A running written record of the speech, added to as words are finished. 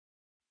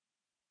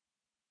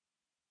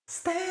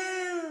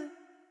Stand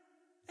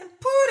and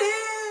put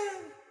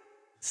it.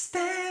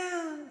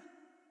 Stand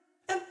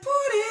and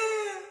put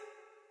it.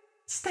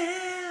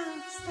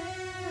 Stand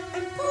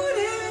and put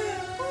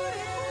it.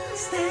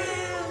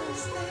 Stand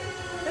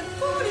and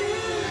put it.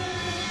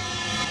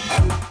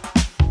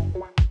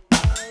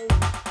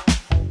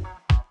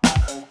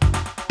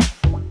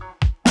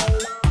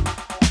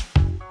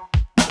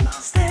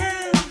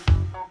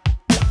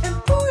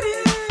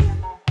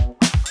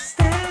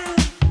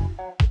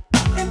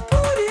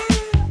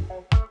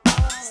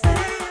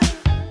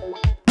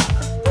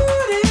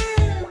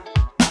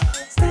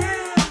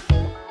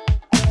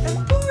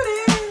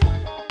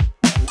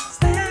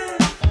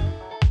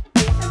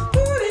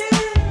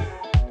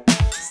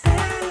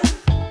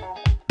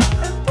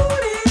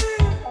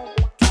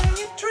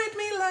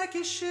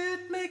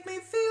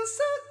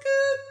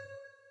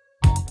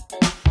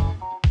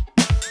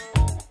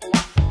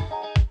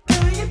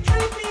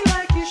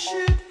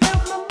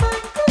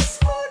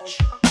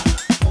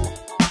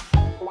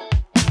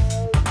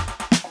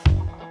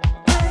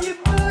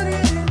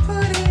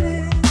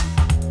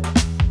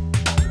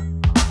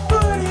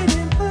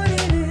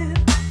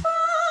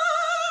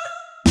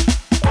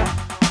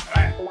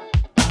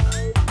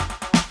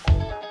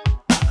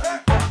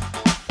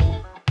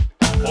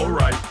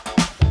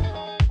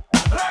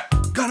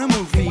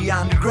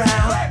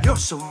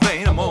 So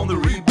vain, I'm on the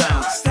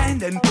rebound.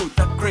 Stand and put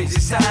that crazy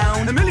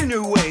sound. A million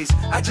new ways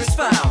I just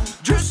found.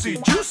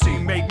 Juicy, juicy,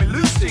 make me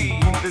loosey.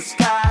 In the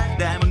sky,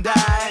 diamond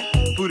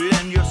eye. Put it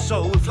and your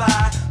soul will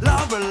fly.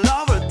 Lover,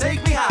 lover,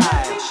 take me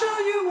high. Let me show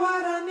you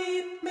what I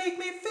need. Make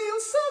me feel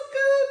so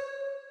good.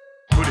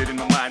 Put it in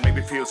my mind, make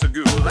me feel so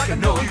good. Like I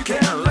know you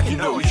can, like you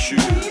know you should.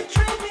 Can you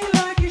treat me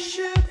like you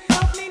should?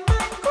 Help me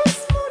make a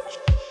smooch.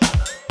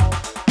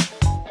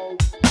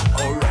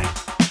 Alright.